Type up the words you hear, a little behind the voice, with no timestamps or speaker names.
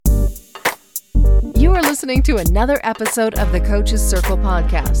You are listening to another episode of the Coach's Circle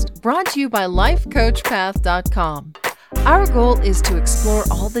podcast, brought to you by LifeCoachPath.com. Our goal is to explore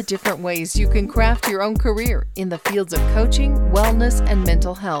all the different ways you can craft your own career in the fields of coaching, wellness, and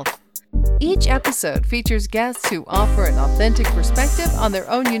mental health. Each episode features guests who offer an authentic perspective on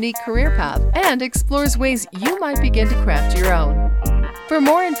their own unique career path and explores ways you might begin to craft your own. For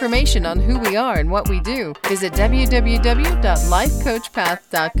more information on who we are and what we do, visit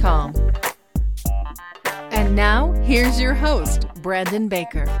www.lifecoachpath.com. And now, here's your host, Brandon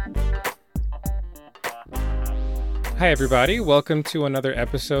Baker. Hi, everybody. Welcome to another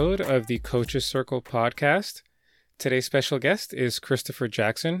episode of the Coach's Circle podcast. Today's special guest is Christopher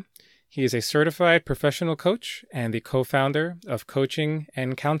Jackson. He is a certified professional coach and the co-founder of Coaching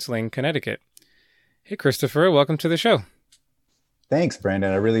and Counseling Connecticut. Hey, Christopher, welcome to the show. Thanks,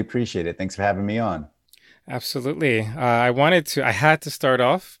 Brandon. I really appreciate it. Thanks for having me on. Absolutely. I had to start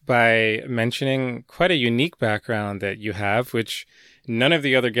off by mentioning quite a unique background that you have, which none of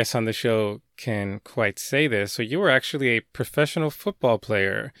the other guests on the show can quite say this. So you were actually a professional football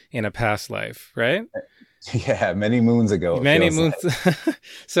player in a past life, right? Yeah, many moons ago. Many moons. Like.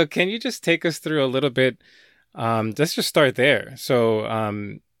 So can you just take us through a little bit? Let's just start there. So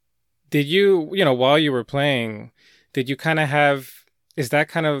did you, while you were playing, did you kind of is that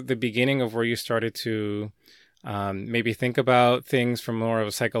kind of the beginning of where you started to maybe think about things from more of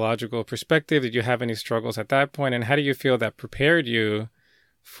a psychological perspective? Did you have any struggles at that point? And how do you feel that prepared you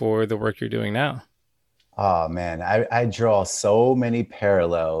for the work you're doing now? Oh, man, I draw so many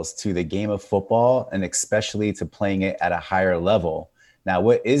parallels to the game of football and especially to playing it at a higher level. Now,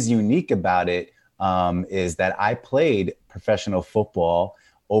 what is unique about it is that I played professional football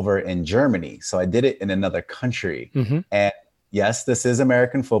over in Germany. So I did it in another country. Mm-hmm. And yes, this is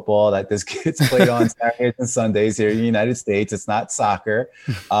American football that this gets played on Saturdays and Sundays here in the United States. It's not soccer,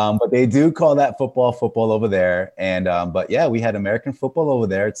 but they do call that football over there. And but yeah, we had American football over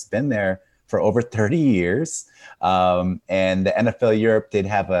there. It's been there for over 30 years. And the NFL Europe did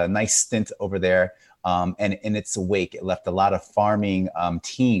have a nice stint over there. And in its wake, it left a lot of farming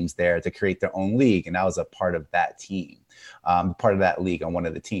teams there to create their own league. And I was a part of that team, part of that league on one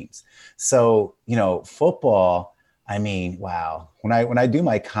of the teams. So, football, I mean, wow. When I do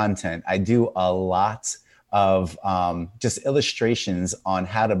my content, I do a lot of just illustrations on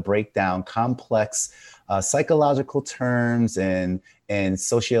how to break down complex psychological terms and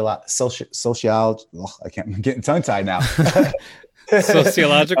sociology. I'm getting tongue tied now.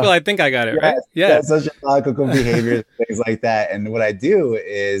 Sociological, I think I got it right. Yeah, sociological behaviors, things like that. And what I do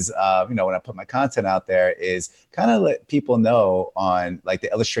is, when I put my content out there, is kind of let people know on like the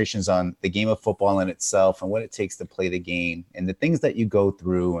illustrations on the game of football in itself and what it takes to play the game and the things that you go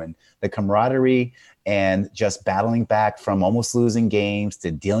through and the camaraderie and just battling back from almost losing games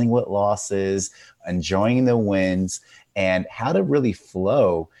to dealing with losses, enjoying the wins, and how to really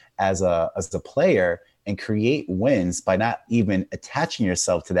flow as a player and create wins by not even attaching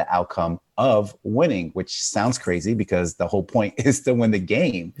yourself to the outcome of winning, which sounds crazy because the whole point is to win the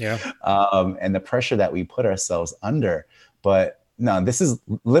game. Yeah. And the pressure that we put ourselves under. But no, this is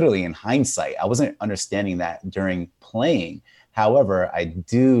literally in hindsight. I wasn't understanding that during playing. However, I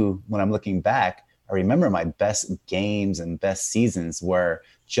do, when I'm looking back, I remember my best games and best seasons were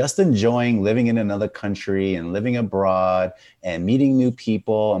just enjoying living in another country and living abroad and meeting new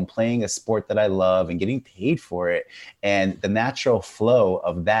people and playing a sport that I love and getting paid for it. And the natural flow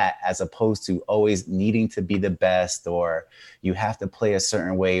of that, as opposed to always needing to be the best, or you have to play a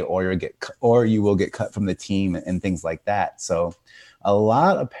certain way, or you will get cut from the team and things like that. So a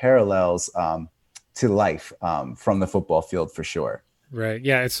lot of parallels to life from the football field for sure. Right.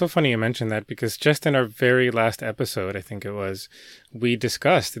 Yeah, it's so funny you mentioned that because just in our very last episode, I think it was, we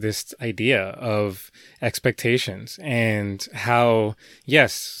discussed this idea of expectations and how,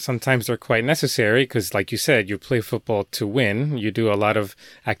 yes, sometimes they're quite necessary because, like you said, you play football to win. You do a lot of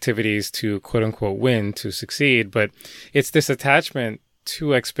activities to quote unquote win, to succeed. But it's this attachment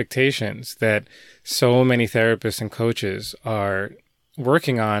to expectations that so many therapists and coaches are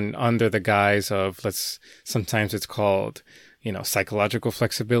working on under the guise of, sometimes it's called, psychological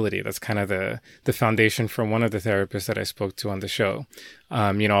flexibility. That's kind of the foundation from one of the therapists that I spoke to on the show.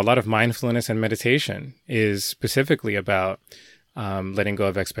 A lot of mindfulness and meditation is specifically about letting go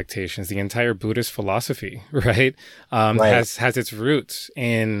of expectations. The entire Buddhist philosophy, right, has its roots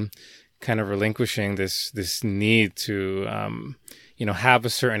in kind of relinquishing this need to, have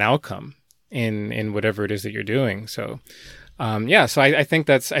a certain outcome in whatever it is that you're doing. So, so I think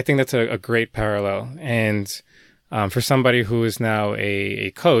that's a great parallel. And for somebody who is now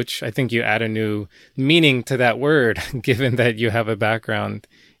a coach, I think you add a new meaning to that word, given that you have a background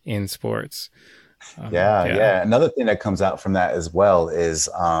in sports. Yeah. Another thing that comes out from that as well is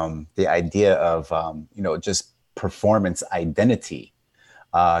the idea of, just performance identity,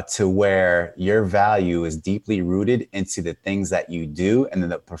 to where your value is deeply rooted into the things that you do and then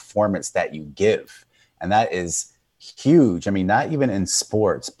the performance that you give. And that is huge. I mean, not even in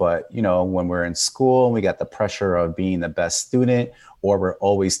sports, but, when we're in school and we got the pressure of being the best student, or we're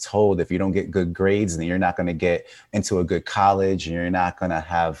always told if you don't get good grades, then you're not going to get into a good college and you're not going to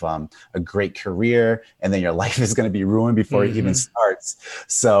have a great career. And then your life is going to be ruined before it even starts.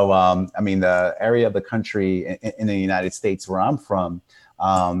 So, the area of the country in the United States where I'm from,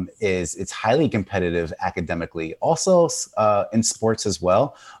 it's highly competitive academically, also in sports as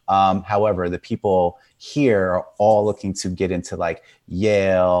well. However, the people here are all looking to get into like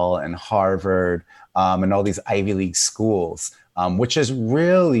Yale and Harvard and all these Ivy League schools, which is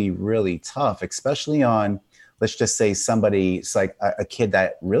really, really tough, especially on, let's just say somebody, it's like a kid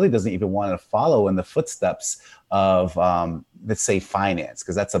that really doesn't even want to follow in the footsteps of, let's say, finance,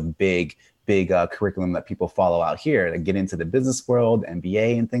 because that's a big curriculum that people follow out here to get into the business world,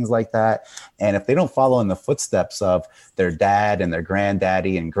 MBA and things like that. And if they don't follow in the footsteps of their dad and their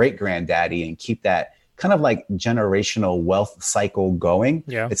granddaddy and great granddaddy and keep that kind of like generational wealth cycle going,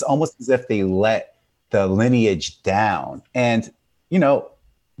 it's almost as if they let the lineage down. And,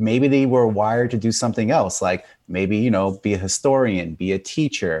 maybe they were wired to do something else, like maybe, be a historian, be a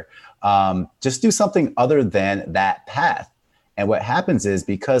teacher, just do something other than that path. And what happens is,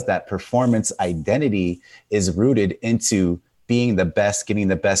 because that performance identity is rooted into being the best, getting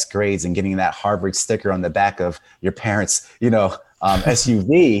the best grades and getting that Harvard sticker on the back of your parents,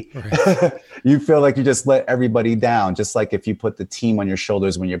 SUV, you feel like you just let everybody down. Just like if you put the team on your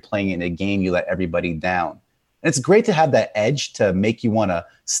shoulders when you're playing in a game, you let everybody down. And it's great to have that edge to make you want to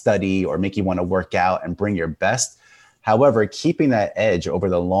study or make you want to work out and bring your best. However, keeping that edge over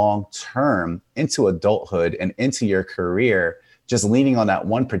the long term into adulthood and into your career, just leaning on that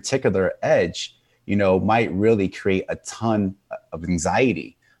one particular edge, might really create a ton of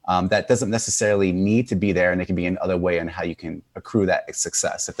anxiety that doesn't necessarily need to be there. And it can be another way on how you can accrue that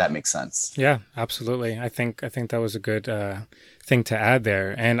success, if that makes sense. Yeah, absolutely. I think that was a good thing to add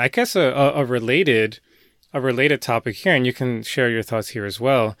there. And I guess a related topic here, and you can share your thoughts here as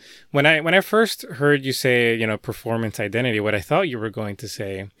well. When I first heard you say, performance identity, what I thought you were going to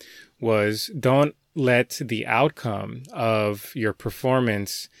say was, don't let the outcome of your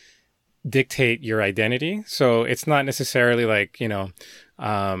performance dictate your identity. So it's not necessarily like,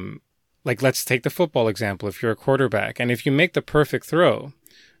 like let's take the football example. If you're a quarterback and if you make the perfect throw,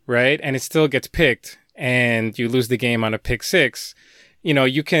 right, and it still gets picked and you lose the game on a pick six,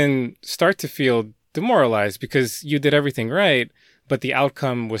 you can start to feel demoralized because you did everything right, but the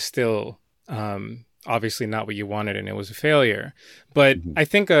outcome was still obviously not what you wanted and it was a failure. But I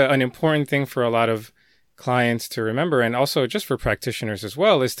think an important thing for a lot of clients to remember, and also just for practitioners as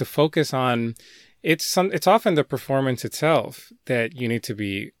well, is to focus on it's often the performance itself that you need to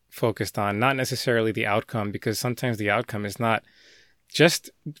be focused on, not necessarily the outcome, because sometimes the outcome is not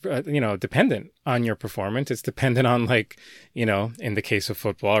just, dependent on your performance. It's dependent on, like, in the case of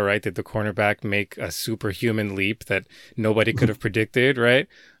football, right? Did the cornerback make a superhuman leap that nobody could have predicted, right?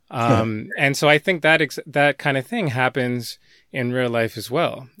 And so I think that kind of thing happens in real life as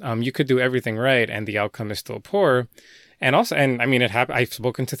well. You could do everything right and the outcome is still poor. And I've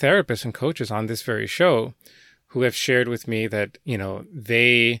spoken to therapists and coaches on this very show who have shared with me that,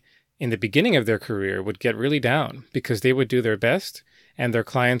 they, in the beginning of their career, would get really down because they would do their best and their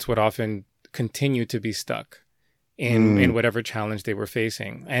clients would often continue to be stuck in whatever challenge they were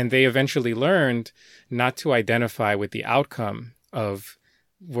facing. And they eventually learned not to identify with the outcome of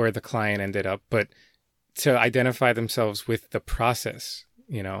where the client ended up, but to identify themselves with the process,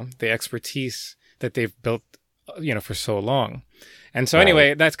 the expertise that they've built, for so long. And so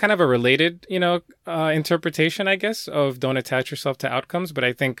anyway, that's kind of a related, interpretation, I guess, of don't attach yourself to outcomes. But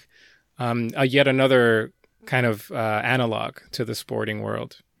I think yet another kind of analog to the sporting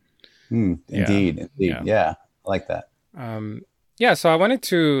world. Indeed. Yeah, I like that. So I wanted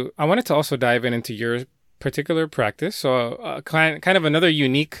to also dive into your particular practice. So kind of another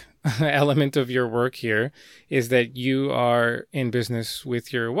unique element of your work here is that you are in business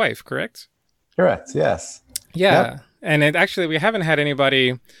with your wife, correct? Correct. Yes. Yeah. Yep. And actually, we haven't had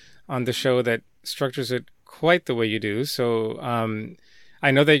anybody on the show that structures it quite the way you do. So I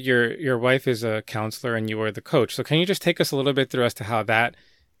know that your wife is a counselor and you are the coach. So can you just take us a little bit through as to how that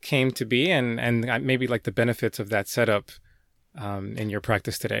came to be and maybe like the benefits of that setup in your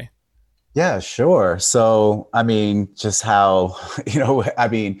practice today? Yeah, sure. So, just how,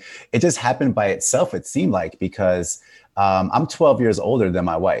 it just happened by itself, it seemed like, because I'm 12 years older than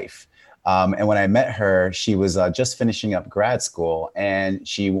my wife. And when I met her, she was just finishing up grad school, and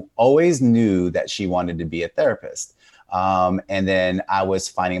she always knew that she wanted to be a therapist. And then I was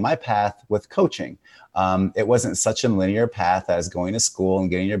finding my path with coaching. It wasn't such a linear path as going to school and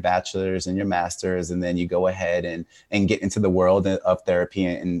getting your bachelor's and your master's, and then you go ahead and get into the world of therapy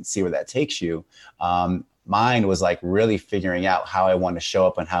and see where that takes you. Mine was like really figuring out how I want to show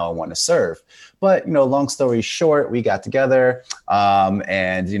up and how I want to serve. But, long story short, we got together.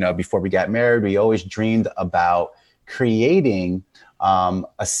 And, before we got married, we always dreamed about creating a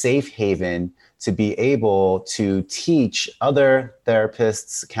safe haven to be able to teach other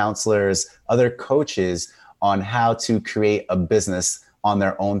therapists, counselors, other coaches on how to create a business on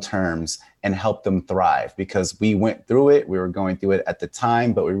their own terms and help them thrive. Because we went through it, we were going through it at the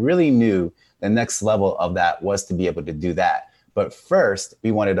time, but we really knew the next level of that was to be able to do that. But first, we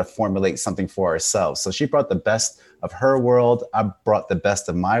wanted to formulate something for ourselves. So she brought the best of her world. I brought the best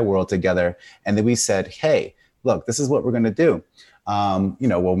of my world together. And then we said, hey, look, this is what we're going to do.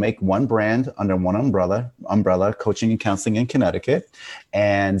 We'll make one brand under one umbrella, coaching and counseling in Connecticut.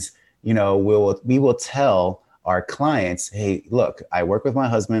 And, we will tell our clients, hey, look, I work with my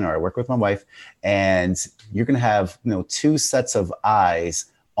husband or I work with my wife, and you're going to have, two sets of eyes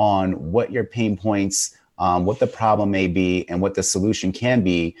on what your pain points, what the problem may be, and what the solution can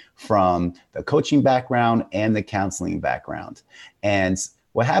be from the coaching background and the counseling background. And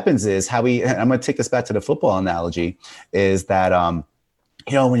what happens is I'm going to take this back to the football analogy, is that,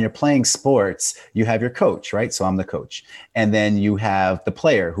 when you're playing sports, you have your coach, right? So I'm the coach. And then you have the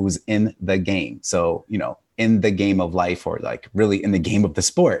player who's in the game. So, in the game of life, or like really in the game of the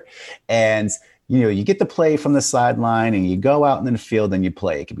sport. And you get to play from the sideline and you go out in the field and you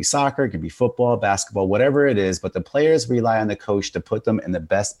play. It could be soccer, it could be football, basketball, whatever it is. But the players rely on the coach to put them in the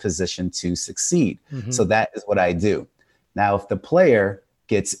best position to succeed. Mm-hmm. So that is what I do. Now, if the player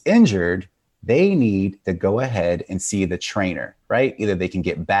gets injured, they need to go ahead and see the trainer, right? Either they can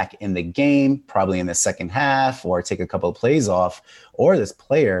get back in the game, probably in the second half, or take a couple of plays off, or this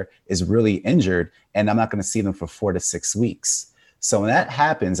player is really injured and I'm not going to see them for 4 to 6 weeks. So when that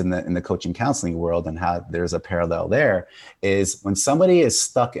happens in the coaching counseling world, and how there's a parallel there, is when somebody is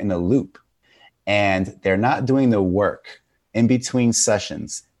stuck in a loop and they're not doing the work in between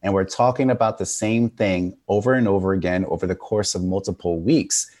sessions, and we're talking about the same thing over and over again over the course of multiple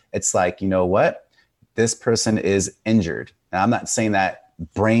weeks, it's like, you know what? This person is injured. Now, I'm not saying that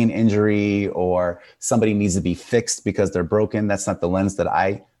brain injury or somebody needs to be fixed because they're broken. That's not the lens that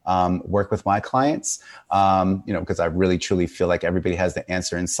I work with my clients, because I really truly feel like everybody has the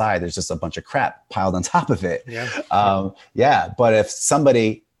answer inside. There's just a bunch of crap piled on top of it. Yeah. But if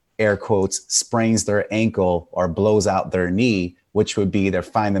somebody, air quotes, sprains their ankle or blows out their knee, which would be they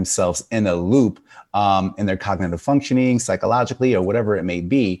find themselves in a loop in their cognitive functioning, psychologically, or whatever it may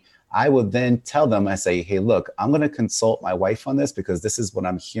be, I will then tell them, I say, hey, look, I'm going to consult my wife on this because this is what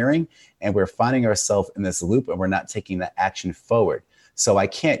I'm hearing. And we're finding ourselves in this loop and we're not taking the action forward. So I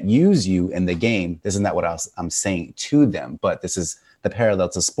can't use you in the game. This is not what I'm saying to them, but this is the parallel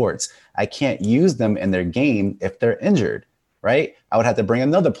to sports. I can't use them in their game if they're injured, right? I would have to bring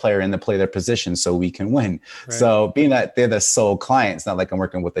another player in to play their position so we can win. Right. So being that they're the sole clients, not like I'm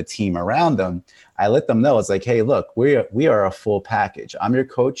working with a team around them, I let them know, it's like, hey, look, we are a full package. I'm your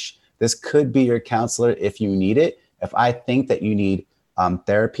coach. This could be your counselor if you need it. If I think that you need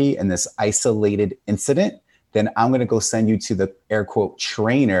therapy in this isolated incident, then I'm going to go send you to the air quote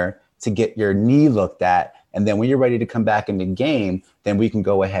trainer to get your knee looked at. And then when you're ready to come back in the game, then we can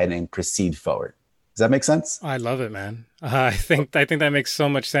go ahead and proceed forward. Does that make sense? I love it, man. I think that makes so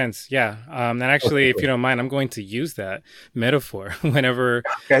much sense. Yeah. And actually, if you don't mind, I'm going to use that metaphor whenever.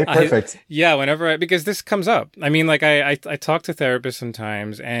 Okay, perfect. Because this comes up. I mean, like I talk to therapists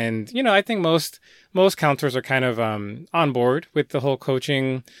sometimes, and I think most counselors are kind of on board with the whole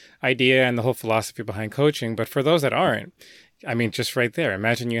coaching idea and the whole philosophy behind coaching. But for those that aren't, I mean, just right there,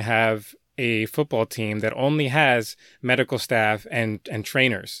 imagine you have a football team that only has medical staff and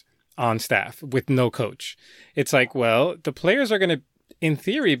trainers on staff with no coach. It's like, well, the players are going to, in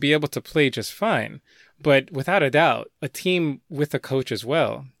theory, be able to play just fine. But without a doubt, a team with a coach as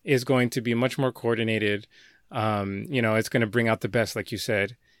well is going to be much more coordinated. It's going to bring out the best, like you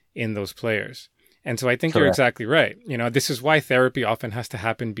said, in those players. And so I think Correct. You're exactly right. This is why therapy often has to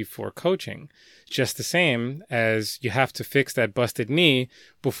happen before coaching. Just the same as you have to fix that busted knee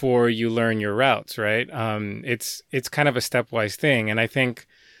before you learn your routes, right? It's kind of a stepwise thing. And I think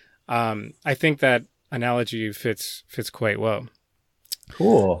that analogy fits quite well.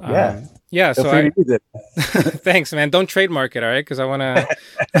 Cool. Yeah. Yeah. So thanks, man. Don't trademark it. All right. Because I want to,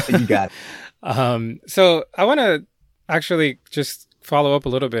 you got it. So I want to actually just follow up a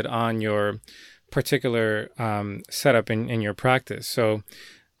little bit on your particular setup in your practice. So,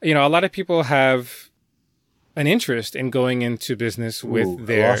 a lot of people have an interest in going into business with I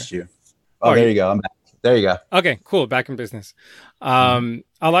their. lost you. Oh, there you go. I'm back. There you go. Okay, cool. Back in business. A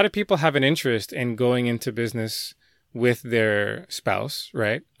lot of people have an interest in going into business with their spouse,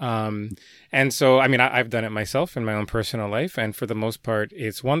 right? And so, I've done it myself in my own personal life, and for the most part,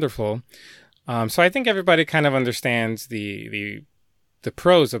 it's wonderful. So I think everybody kind of understands the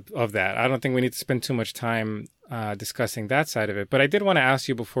pros of that. I don't think we need to spend too much time discussing that side of it. But I did want to ask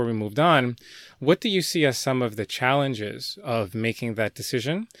you before we moved on, what do you see as some of the challenges of making that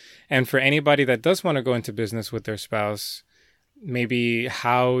decision? And for anybody that does want to go into business with their spouse, maybe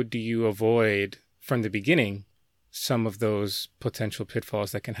how do you avoid from the beginning some of those potential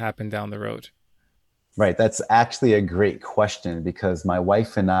pitfalls that can happen down the road? Right. That's actually a great question, because my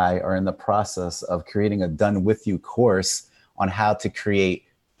wife and I are in the process of creating a Done With You course on how to create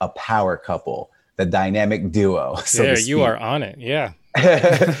a power couple, the dynamic duo. So there, you are on it. Yeah.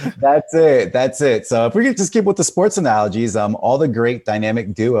 That's it. So if we could just keep with the sports analogies, all the great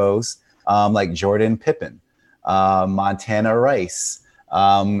dynamic duos, like Jordan Pippen, Montana Rice.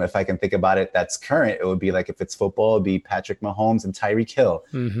 If I can think about it, that's current. It would be like, if it's football, it'd be Patrick Mahomes and Tyreek Hill.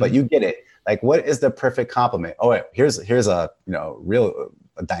 But you get it. Like, what is the perfect complement? Oh, wait, here's a real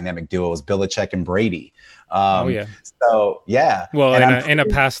dynamic duo is Belichick and Brady. So yeah. Well, in a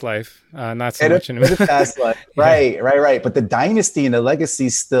past life, not so much in a past life. Right. But the dynasty and the legacy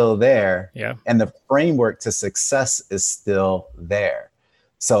is still there. Yeah. And the framework to success is still there.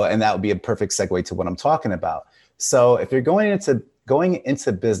 So, and that would be a perfect segue to what I'm talking about. So if you're going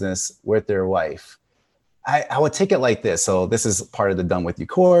into business with your wife, I would take it like this. So this is part of the Done With You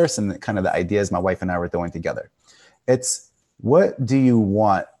course, and kind of the ideas my wife and I were throwing together. It's, what do you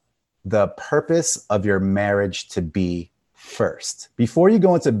want the purpose of your marriage to be first? Before you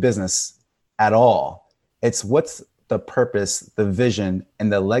go into business at all, it's what's the purpose, the vision,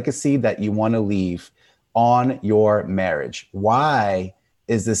 and the legacy that you want to leave on your marriage? Why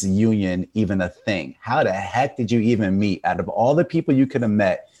is this union even a thing? How the heck did you even meet? Out of all the people you could have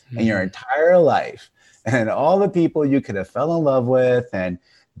met in your entire life, and all the people you could have fell in love with and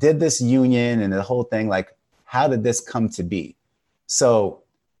did this union and the whole thing, like, how did this come to be? So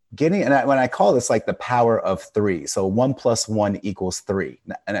when I call this like the power of three. So 1 + 1 = 3.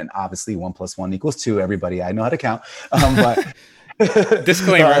 And then obviously 1 + 1 = 2. Everybody, I know how to count. But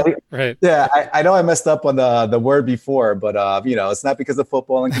disclaimer, right? Yeah, I know I messed up on the word before, but it's not because of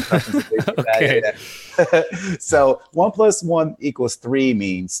football and concussions. Okay. So 1 + 1 = 3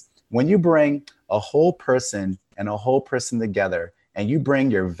 means when you bring a whole person and a whole person together, and you bring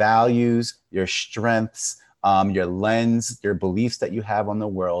your values, your strengths, your lens, your beliefs that you have on the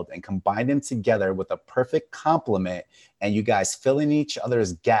world, and combine them together with a perfect complement, and you guys fill in each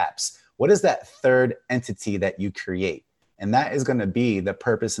other's gaps, what is that third entity that you create? And that is going to be the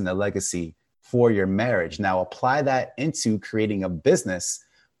purpose and the legacy for your marriage. Now, apply that into creating a business.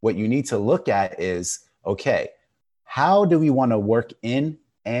 What you need to look at is, okay, how do we want to work in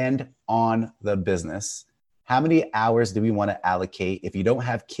and on the business? How many hours do we want to allocate? If you don't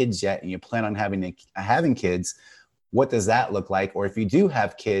have kids yet and you plan on having kids, what does that look like? Or if you do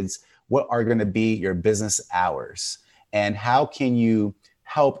have kids, what are going to be your business hours? And how can you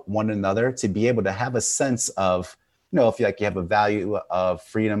help one another to be able to have a sense of, if you have a value of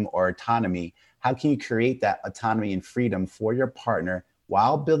freedom or autonomy, how can you create that autonomy and freedom for your partner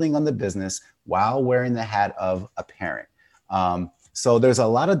while building on the business, while wearing the hat of a parent? So there's a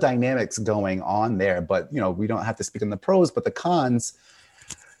lot of dynamics going on there, but we don't have to speak on the pros, but the cons,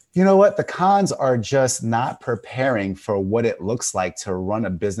 the cons are just not preparing for what it looks like to run a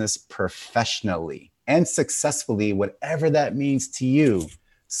business professionally and successfully, whatever that means to you.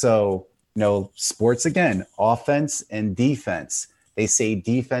 So, sports again, offense and defense. They say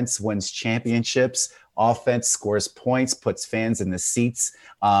defense wins championships, offense scores points, puts fans in the seats,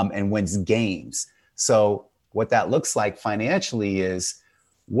 and wins games. So what that looks like financially is,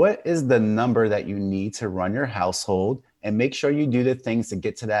 what is the number that you need to run your household, and make sure you do the things to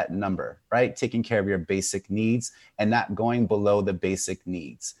get to that number, right? Taking care of your basic needs and not going below the basic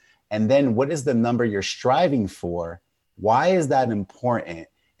needs. And then what is the number you're striving for? Why is that important?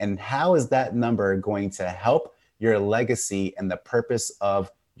 And how is that number going to help your legacy and the purpose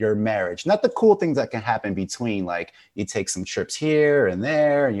of your marriage? Not the cool things that can happen between, like you take some trips here and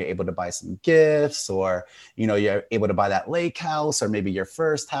there and you're able to buy some gifts, or you're able to buy that lake house, or maybe your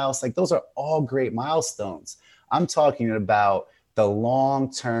first house. Like, those are all great milestones. I'm talking about the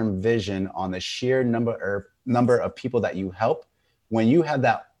long-term vision on the sheer number of people that you help. When you have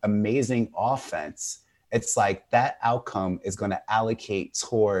that amazing offense it's like that outcome is going to allocate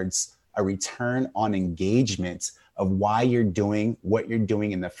towards a return on engagement of why you're doing what you're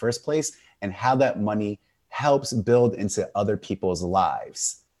doing in the first place and how that money helps build into other people's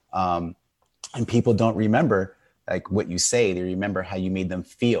lives. And people don't remember like what you say, they remember how you made them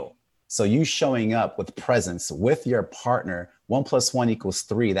feel. So you showing up with presence with your partner, 1 + 1 =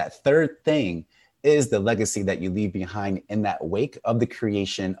 3, that third thing is the legacy that you leave behind in that wake of the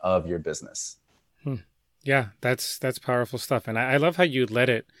creation of your business. Yeah, that's powerful stuff. And I love how you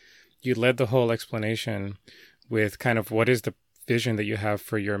led the whole explanation with kind of what is the vision that you have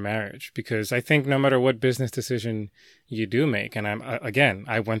for your marriage, because I think no matter what business decision you do make, and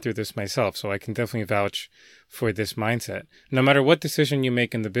I went through this myself, so I can definitely vouch for this mindset. No matter what decision you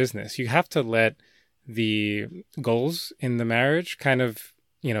make in the business, you have to let the goals in the marriage kind of,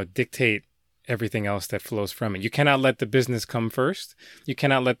 dictate everything else that flows from it. You cannot let the business come first. You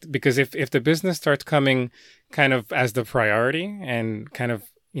cannot because if the business starts coming kind of as the priority and kind of,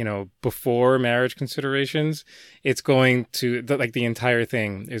 before marriage considerations, it's going to, the entire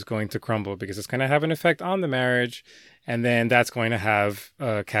thing is going to crumble, because it's going to have an effect on the marriage. And then that's going to have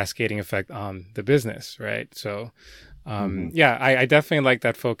a cascading effect on the business, right? So, I definitely like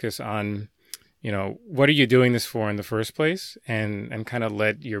that focus on, what are you doing this for in the first place, and kind of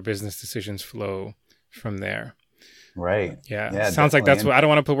let your business decisions flow from there. Right. Yeah. Sounds like that's what, I don't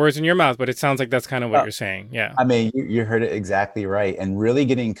want to put words in your mouth, but it sounds like that's kind of what you're saying. Yeah. I mean, you heard it exactly right. And really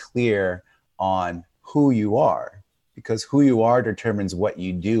getting clear on who you are, because who you are determines what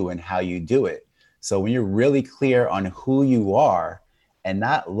you do and how you do it. So when you're really clear on who you are and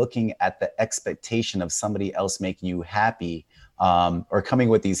not looking at the expectation of somebody else making you happy, or coming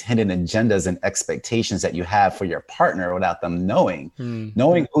with these hidden agendas and expectations that you have for your partner without them knowing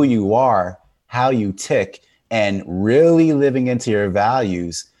who you are, how you tick, and really living into your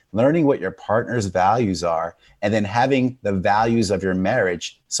values, learning what your partner's values are, and then having the values of your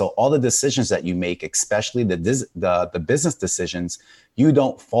marriage. So all the decisions that you make, especially the business decisions, you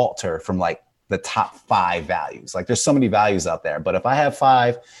don't falter from like the top 5 values. Like there's so many values out there, but if I have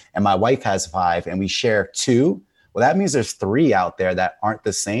 5 and my wife has 5 and we share 2, well, that means there's 3 out there that aren't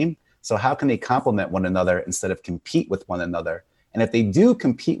the same. So how can they complement one another instead of compete with one another? And if they do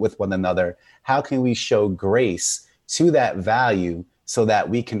compete with one another, how can we show grace to that value so that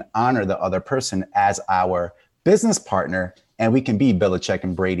we can honor the other person as our business partner, and we can be Belichick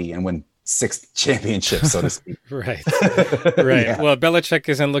and Brady and win 6 championships, so to speak. Right. Yeah. Well, Belichick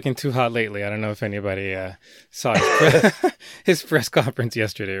isn't looking too hot lately. I don't know if anybody saw his press conference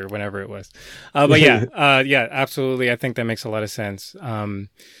yesterday or whenever it was. But yeah, absolutely. I think that makes a lot of sense.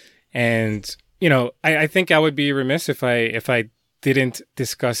 And I think I would be remiss if I didn't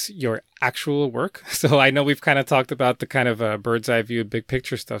discuss your actual work. So I know we've kind of talked about the kind of bird's eye view, big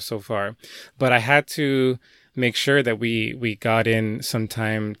picture stuff so far, but I had to make sure that we got in some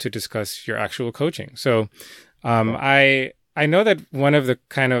time to discuss your actual coaching. So I know that one of the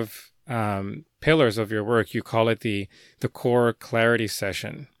kind of pillars of your work, you call it the core clarity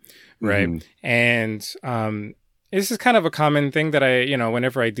session, right? And this is kind of a common thing that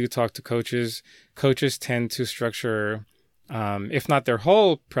whenever I do talk to coaches tend to structure, if not their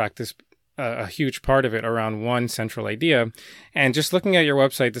whole practice, a huge part of it around one central idea. And just looking at your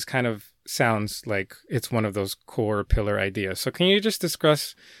website, this kind of sounds like it's one of those core pillar ideas. So can you just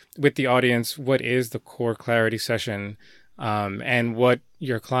discuss with the audience what is the core clarity session, and what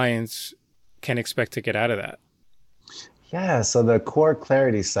your clients can expect to get out of that? Yeah, so the core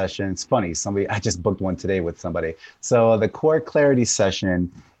clarity session, it's funny, I just booked one today with somebody. So the core clarity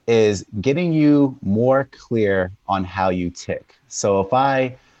session is getting you more clear on how you tick. So if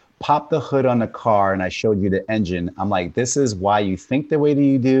I pop the hood on the car and I showed you the engine, I'm like, this is why you think the way that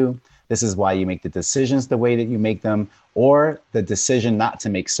you do. This is why you make the decisions the way that you make them, or the decision not to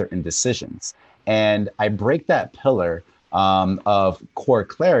make certain decisions. And I break that pillar of core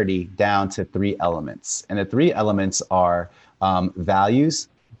clarity down to 3 elements. And the 3 elements are values,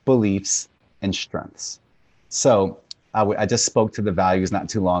 beliefs, and strengths. So I just spoke to the values not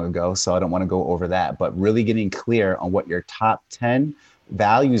too long ago, so I don't want to go over that, but really getting clear on what your top 10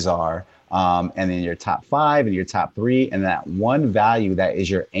 values are, and then your top 5 and your top 3, and that one value that is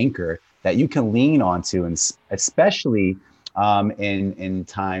your anchor that you can lean onto, and especially in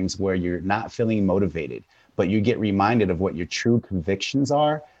times where you're not feeling motivated, but you get reminded of what your true convictions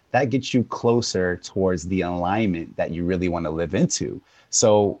are. That gets you closer towards the alignment that you really want to live into.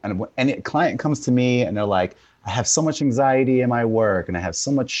 So, and a client comes to me and they're like, I have so much anxiety in my work and I have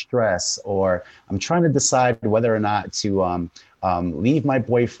so much stress, or I'm trying to decide whether or not to leave my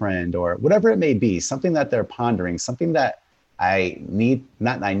boyfriend, or whatever it may be, something that they're pondering, something that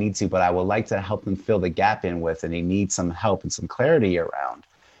but I would like to help them fill the gap in with, and they need some help and some clarity around.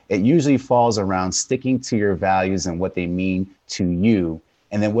 It usually falls around sticking to your values and what they mean to you,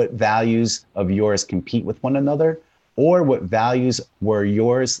 and then what values of yours compete with one another, or what values were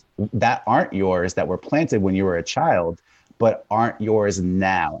yours that aren't yours, that were planted when you were a child, but aren't yours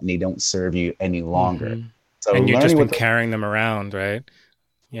now, and they don't serve you any longer. So And you've just learning been carrying them around, right?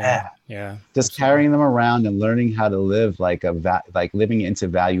 Yeah. just carrying them around and learning how to live like like living into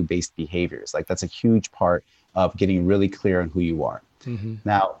value-based behaviors. Like that's a huge part of getting really clear on who you are.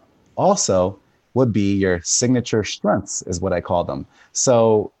 Now, also would be your signature strengths is what I call them.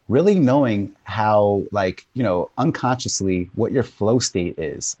 So really knowing how, like, you know, unconsciously what your flow state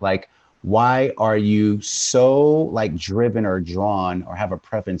is. Like, why are you so like driven or drawn or have a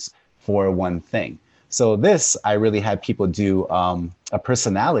preference for one thing? So this, I really had people do a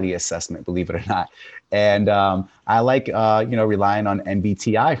personality assessment, believe it or not. And I like, relying on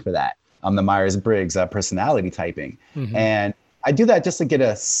MBTI for that, the Myers-Briggs personality typing. And I do that just to get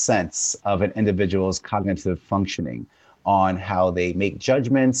a sense of an individual's cognitive functioning on how they make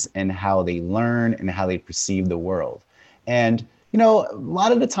judgments and how they learn and how they perceive the world. And, you know, a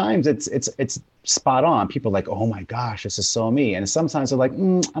lot of the times it's spot on. People are like, oh my gosh, this is so me. And sometimes they're like, I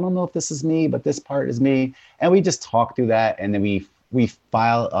don't know if this is me, but this part is me. And we just talk through that. And then we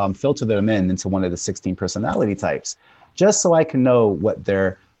filter them into one of the 16 personality types, just so I can know what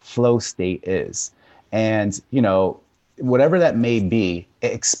their flow state is. And, you know, whatever that may be,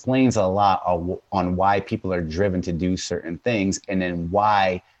 it explains a lot on why people are driven to do certain things, and then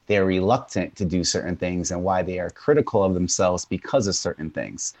why they're reluctant to do certain things, and why they are critical of themselves because of certain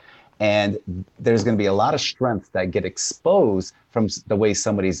things. And there's going to be a lot of strengths that get exposed from the way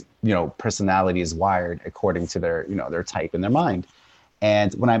somebody's, you know, personality is wired according to their, you know, their type in their mind.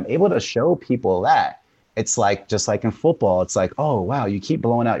 And when I'm able to show people that, it's like, just like in football, it's like, oh, wow, you keep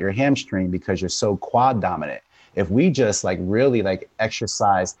blowing out your hamstring because you're so quad dominant. If we just like really like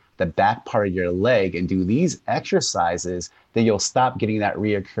exercise the back part of your leg and do these exercises, then you'll stop getting that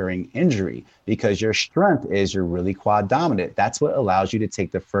reoccurring injury, because your strength is you're really quad dominant. That's what allows you to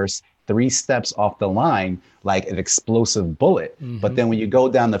take the first 3 steps off the line like an explosive bullet. But then when you go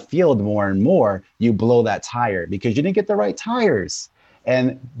down the field more and more, you blow that tire because you didn't get the right tires.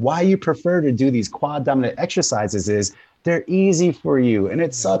 And why you prefer to do these quad dominant exercises is they're easy for you, and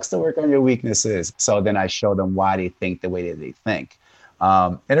it sucks to work on your weaknesses. So then I show them why they think the way that they think.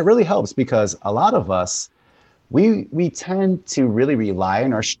 And it really helps, because a lot of us, we tend to really rely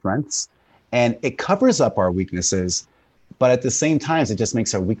on our strengths, and it covers up our weaknesses. But at the same time, it just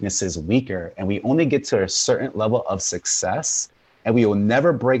makes our weaknesses weaker, and we only get to a certain level of success, and we will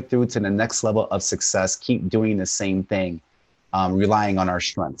never break through to the next level of success, keep doing the same thing, relying on our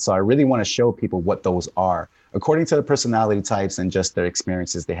strengths. So I really want to show people what those are, according to the personality types and just their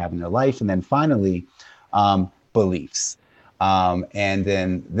experiences they have in their life. And then finally, beliefs. And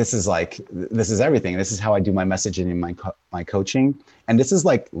then this is everything. This is how I do my messaging and my coaching. And this is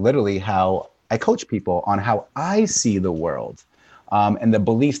like literally how I coach people on how I see the world, and the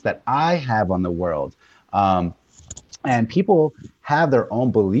beliefs that I have on the world. And people have their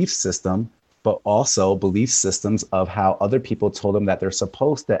own belief system, but also belief systems of how other people told them that they're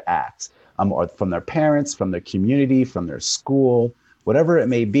supposed to act. Or from their parents, from their community, from their school, whatever it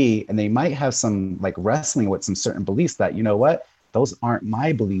may be. And they might have some like wrestling with some certain beliefs that, you know what, those aren't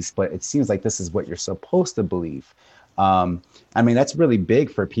my beliefs, but it seems like this is what you're supposed to believe. I mean, that's really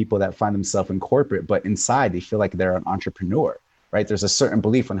big for people that find themselves in corporate, but inside they feel like they're an entrepreneur, right? There's a certain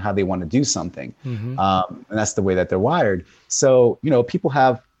belief on how they want to do something. And that's the way that they're wired. So, you know, people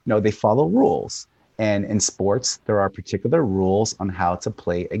have, you know, they follow rules. And in sports, there are particular rules on how to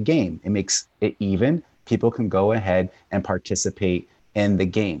play a game. It makes it even. People can go ahead and participate in the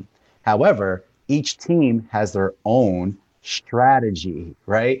game. However, each team has their own strategy,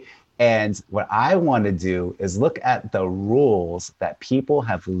 right? And what I want to do is look at the rules that people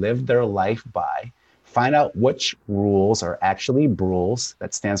have lived their life by, find out which rules are actually BRULES,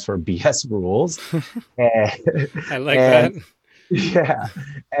 that stands for BS rules. I like that. Yeah.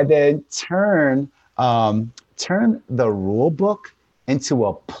 And then turn the rule book into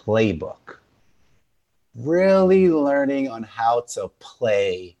a playbook. Really learning on how to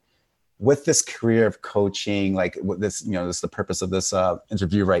play with this career of coaching, like with this, you know, this is the purpose of this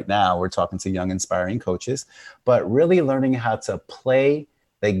interview right now. We're talking to young, inspiring coaches, but really learning how to play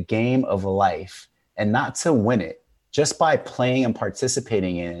the game of life, and not to win it, just by playing and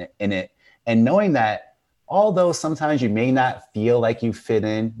participating in it, and knowing that although sometimes you may not feel like you fit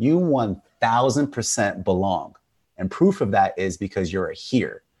in, you 1000% belong. And proof of that is because you're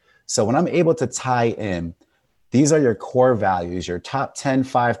here. So when I'm able to tie in These are your core values, your top 10,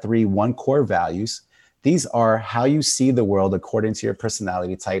 5, 3, 1 core values. These are how you see the world according to your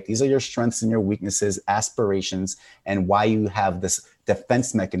personality type. These are your strengths and your weaknesses, aspirations, and why you have this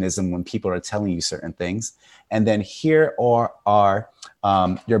defense mechanism when people are telling you certain things. And then here are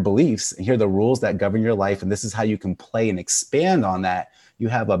your beliefs. Here are the rules that govern your life. And this is how you can play and expand on that. You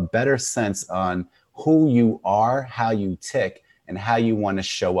have a better sense on who you are, how you tick, and how you want to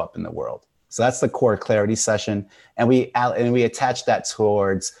show up in the world. So that's the core clarity session. And we attach that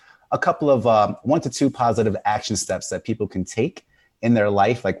towards a couple of 1 to 2 positive action steps that people can take in their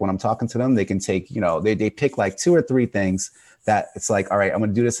life. Like when I'm talking to them, they can take, they pick like 2 or 3 things that it's like, all right, I'm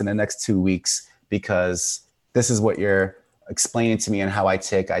going to do this in the next 2 weeks because this is what you're explaining to me and how I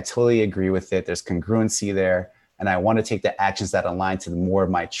tick. I totally agree with it. There's congruency there. And I want to take the actions that align to more of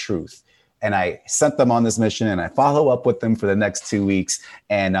my truth. And I sent them on this mission and I follow up with them for the next 2 weeks.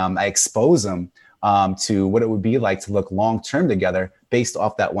 And I expose them to what it would be like to look long-term together based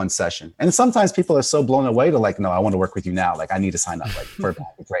off that one session. And sometimes people are so blown away to like, no, I want to work with you now. Like I need to sign up like for a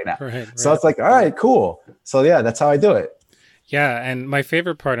package right now. Right. So it's like, all right, cool. So yeah, that's how I do it. Yeah. And my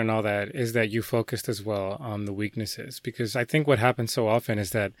favorite part in all that is that you focused as well on the weaknesses, because I think what happens so often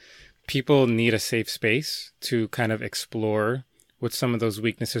is that people need a safe space to kind of explore what some of those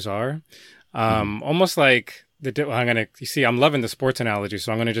weaknesses are. Almost like I'm loving the sports analogy,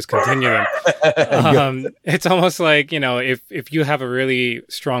 so I'm going to just continue them. It's almost like, if you have a really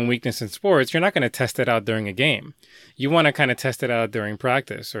strong weakness in sports, you're not going to test it out during a game. You want to kind of test it out during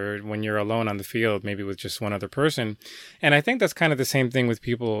practice or when you're alone on the field, maybe with just one other person. And I think that's kind of the same thing with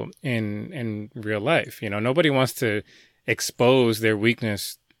people in real life. Nobody wants to expose their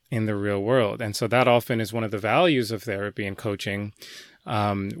weakness in the real world. And so that often is one of the values of therapy and coaching,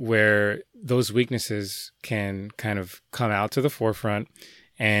 where those weaknesses can kind of come out to the forefront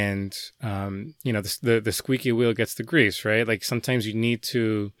and, the squeaky wheel gets the grease, right? Like sometimes you need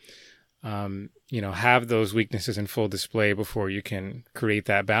to, have those weaknesses in full display before you can create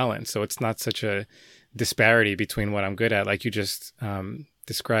that balance. So it's not such a disparity between what I'm good at, like you just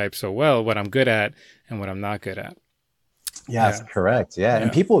described so well, what I'm good at and what I'm not good at. Yeah, that's correct. Yeah.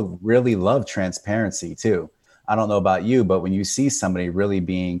 And people really love transparency too. I don't know about you, but when you see somebody really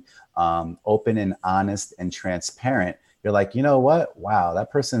being open and honest and transparent, you're like, you know what? Wow, that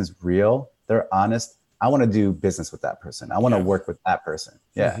person's real. They're honest. I want to do business with that person. I want to work with that person.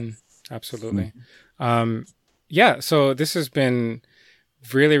 Yeah, absolutely. So this has been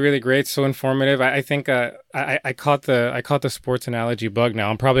really, really great. So informative. I think I caught the sports analogy bug now.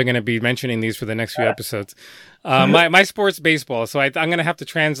 I'm probably going to be mentioning these for the next few episodes. My sport's baseball, so I'm going to have to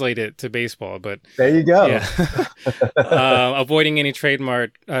translate it to baseball. But there you go. Yeah. Avoiding any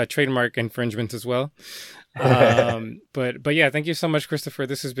trademark infringement as well. But yeah, thank you so much, Christopher.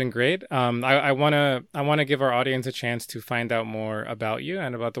 This has been great. I want to give our audience a chance to find out more about you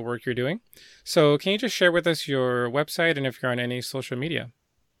and about the work you're doing. So can you just share with us your website and if you're on any social media?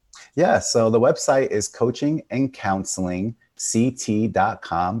 Yeah. So the website is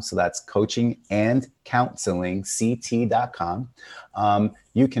coachingandcounselingct.com. So that's coachingandcounselingct.com.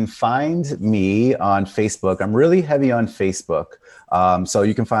 You can find me on Facebook. I'm really heavy on Facebook. So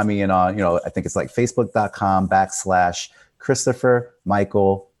you can find me I think it's like facebook.com/Christopher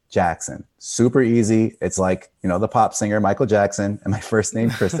Michael Jackson. Super easy. It's like, the pop singer, Michael Jackson, and my first name,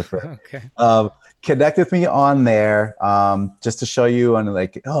 Christopher. Okay. Connect with me on there just to show you and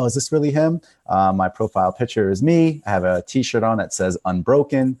like, oh, is this really him? My profile picture is me. I have a t-shirt on that says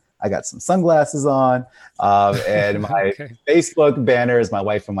Unbroken. I got some sunglasses on, and my Facebook banner is my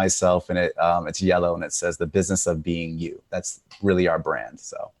wife and myself, and it's yellow and it says the business of being you. That's really our brand.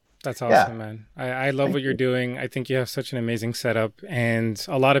 So that's awesome, man. I love what you're doing. I think you have such an amazing setup, and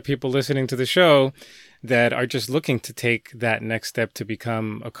a lot of people listening to the show that are just looking to take that next step to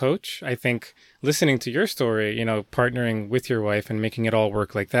become a coach. I think listening to your story, partnering with your wife and making it all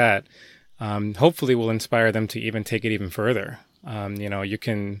work like that, hopefully will inspire them to even take it even further. You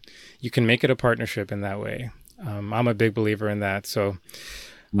can make it a partnership in that way. I'm a big believer in that. So,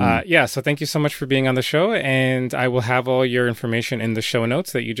 so thank you so much for being on the show, and I will have all your information in the show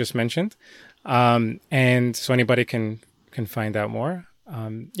notes that you just mentioned. And so anybody can find out more.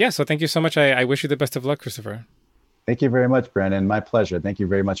 So thank you so much. I wish you the best of luck, Christopher. Thank you very much, Brandon. My pleasure. Thank you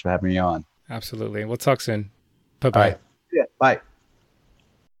very much for having me on. Absolutely. We'll talk soon. Bye-bye. Right. Yeah. Bye.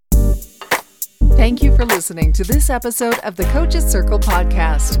 Thank you for listening to this episode of the Coach's Circle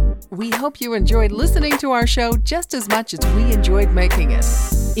podcast. We hope you enjoyed listening to our show just as much as we enjoyed making it.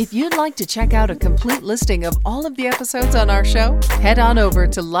 If you'd like to check out a complete listing of all of the episodes on our show, head on over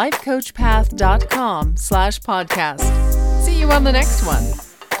to lifecoachpath.com/podcast. See you on the next one.